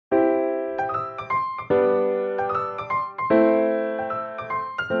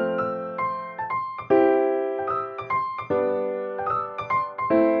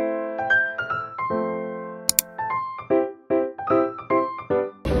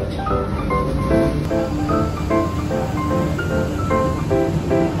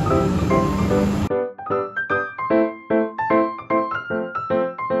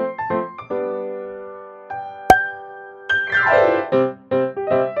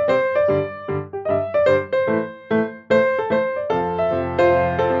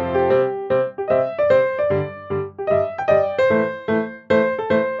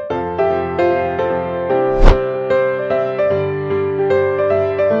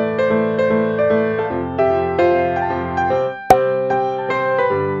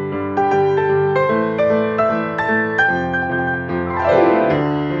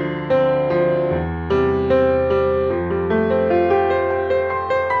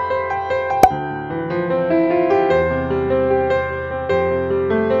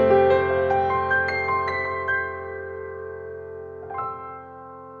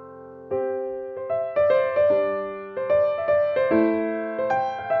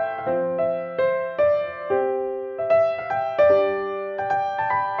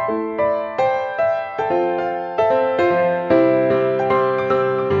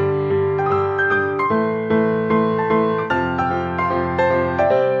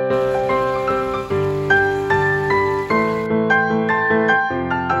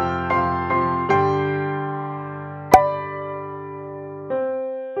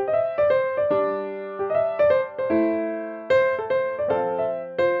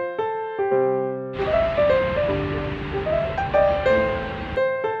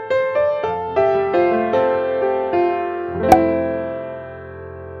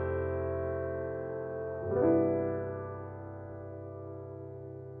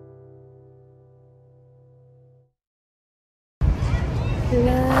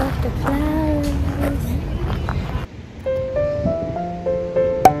Love the flowers.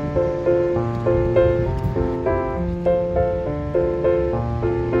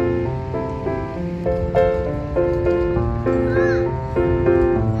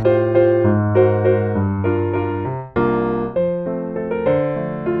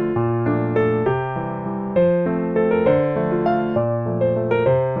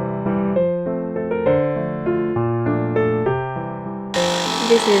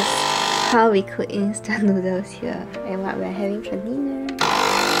 This is how we cook instant noodles here and what we're having for dinner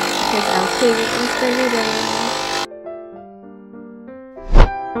because I'm craving instant noodles.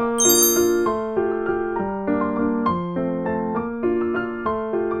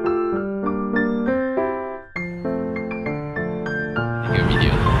 Take a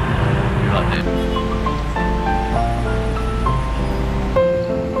video about that.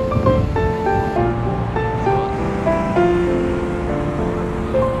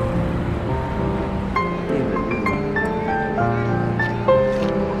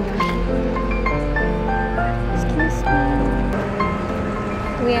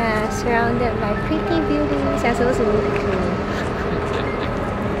 We are surrounded by pretty buildings. I'm supposed to move the camera.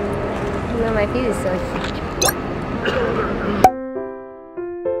 No, my view is so huge.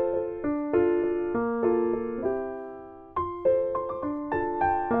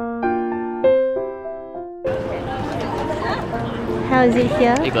 How is it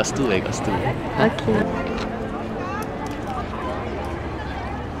here? It got stool, it got stool. Okay.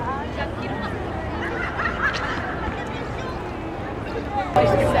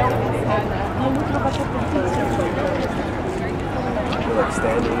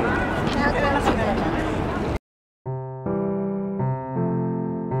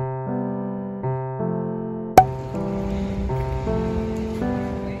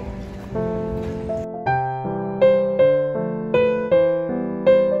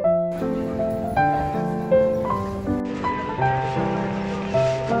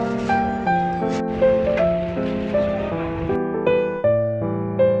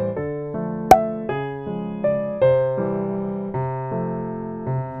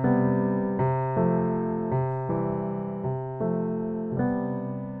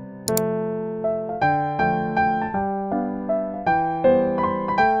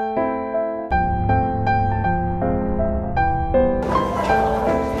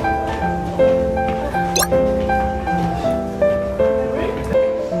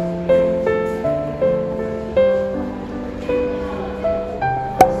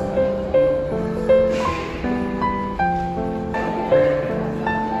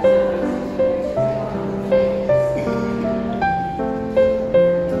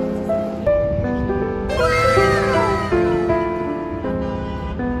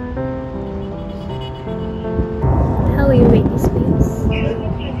 How will you rate this place?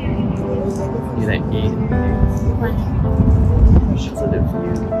 You like 8? Why? Because of the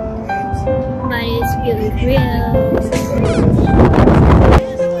view. But it's really real.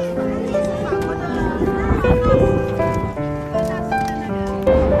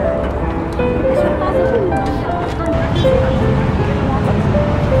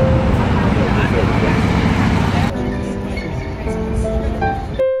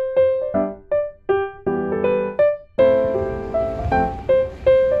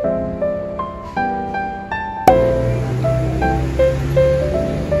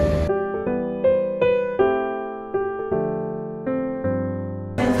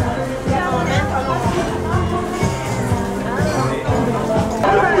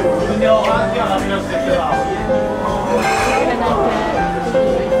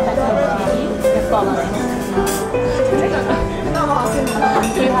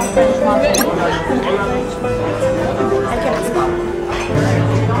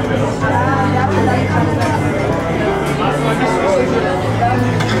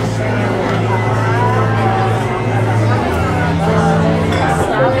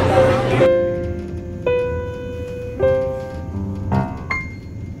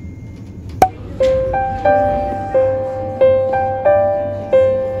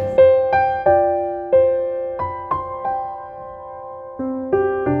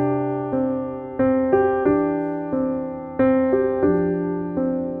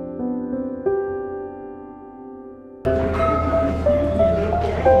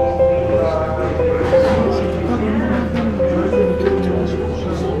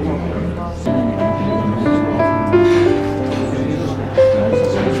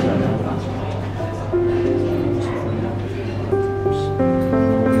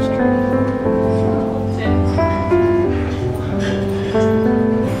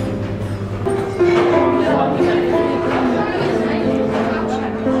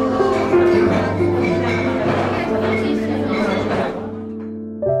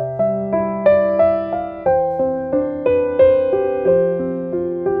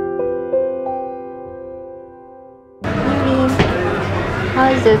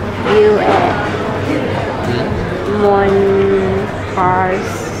 How's the view at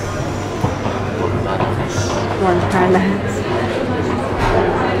Montparnasse?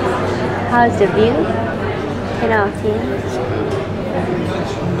 How's the view? 10 out of 10.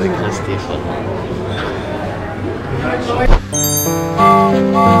 We can stay for long.